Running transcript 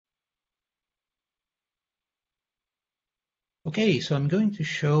Okay, so I'm going to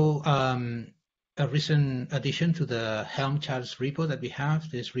show a recent addition to the Helm Charts repo that we have.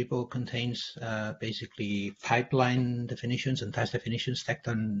 This repo contains basically pipeline definitions and task definitions,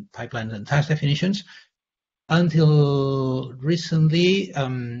 tecton pipelines and task definitions. Until recently,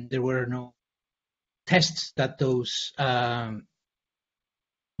 there were no tests that those, the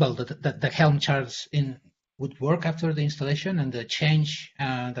Helm Charts would work after the installation, and the change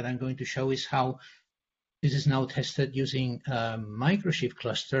that I'm going to show is how this is now tested using a microshift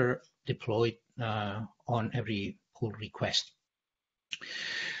cluster deployed on every pull request.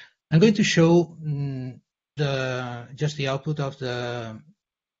 I'm going to show just the output of the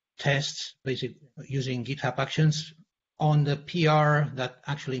tests, basically using GitHub Actions on the PR that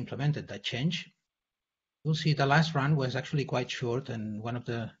actually implemented that change. You'll see the last run was actually quite short, and one of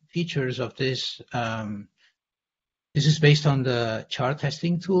the features of this, this is based on the chart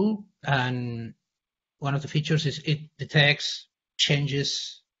testing tool, and one of the features is it detects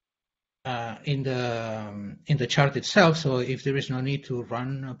changes in the chart itself. So if there is no need to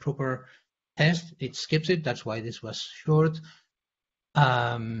run a proper test, it skips it. That's why this was short.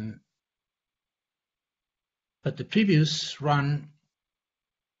 But the previous run,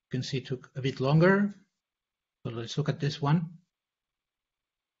 you can see, took a bit longer. So let's look at this one.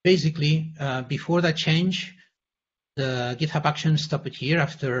 Basically, before that change, the GitHub action stopped here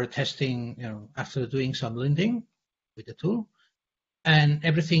after testing, after doing some linding with the tool. And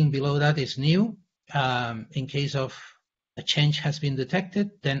everything below that is new. In case of a change has been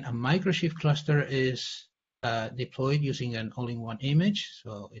detected, then a microshift cluster is deployed using an all-in-one image.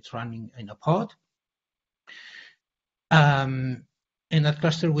 So it's running in a pod. In that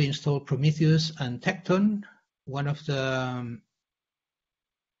cluster, we install Prometheus and Tecton. One of the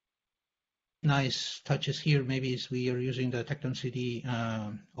nice touches here maybe is we are using the Tecton CD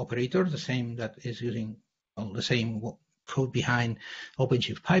operator, the same that is using the same code behind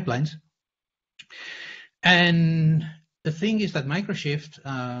OpenShift pipelines. And the thing is that microshift,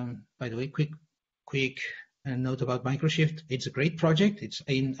 by the way, quick note about microshift, it's a great project. It's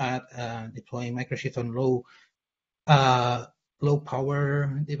aimed at deploying microshift on low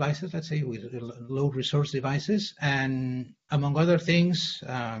power devices, let's say, with low resource devices. And among other things,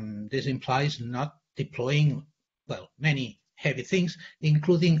 this implies not deploying, well, many heavy things,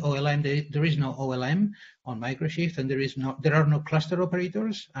 including OLM. There is no OLM on microshift, and there are no cluster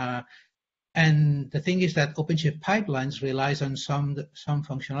operators. And the thing is that OpenShift pipelines relies on some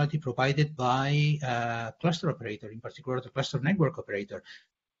functionality provided by a cluster operator, in particular the cluster network operator.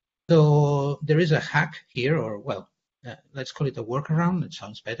 So there is a hack here, or well, let's call it a workaround. It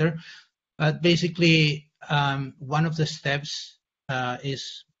sounds better. But basically, one of the steps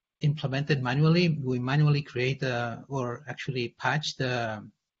is implemented manually. We manually create or actually patch the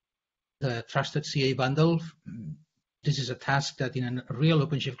trusted CA bundle. This is a task that in a real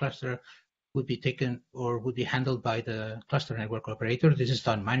OpenShift cluster would be taken or would be handled by the cluster network operator. This is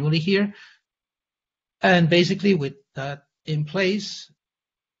done manually here. And basically with that in place,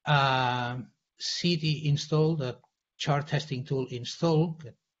 CD install, the chart testing tool install,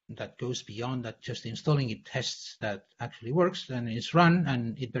 that goes beyond that just installing, it tests that actually works, then it's run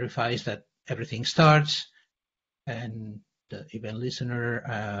and it verifies that everything starts and the event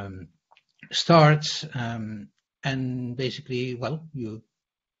listener starts, and basically, well, you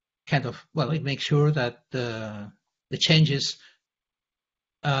kind of, well, it makes sure that the changes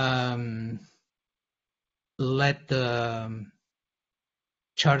let the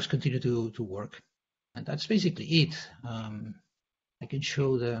charts continue to work. And that's basically it. I can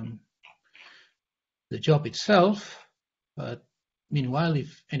show the job itself, but meanwhile,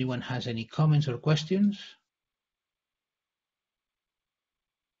 if anyone has any comments or questions.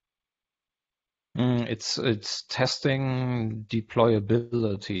 It's testing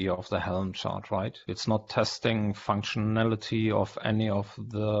deployability of the Helm chart, right? It's not testing functionality of any of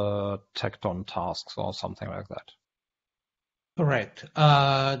the Tecton tasks or something like that. Correct.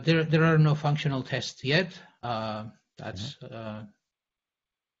 There are no functional tests yet.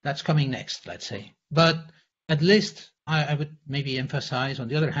 That's coming next, let's say. But at least I would maybe emphasize, on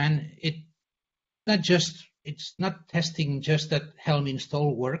the other hand, it's not testing just that Helm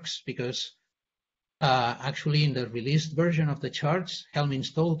install works, because actually in the released version of the charts, Helm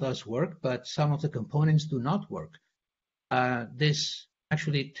install does work, but some of the components do not work. This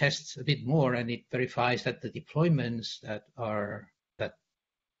actually tests a bit more, and it verifies that the deployments that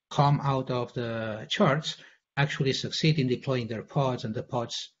come out of the charts actually succeed in deploying their pods, and the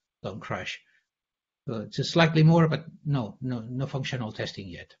pods don't crash. So it's just slightly more, but no functional testing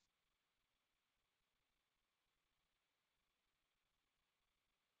yet.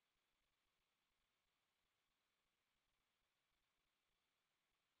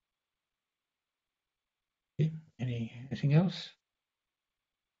 Anything else?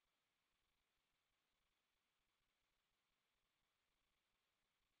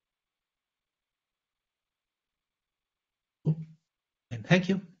 And thank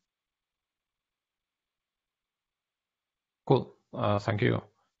you. Cool. Thank you.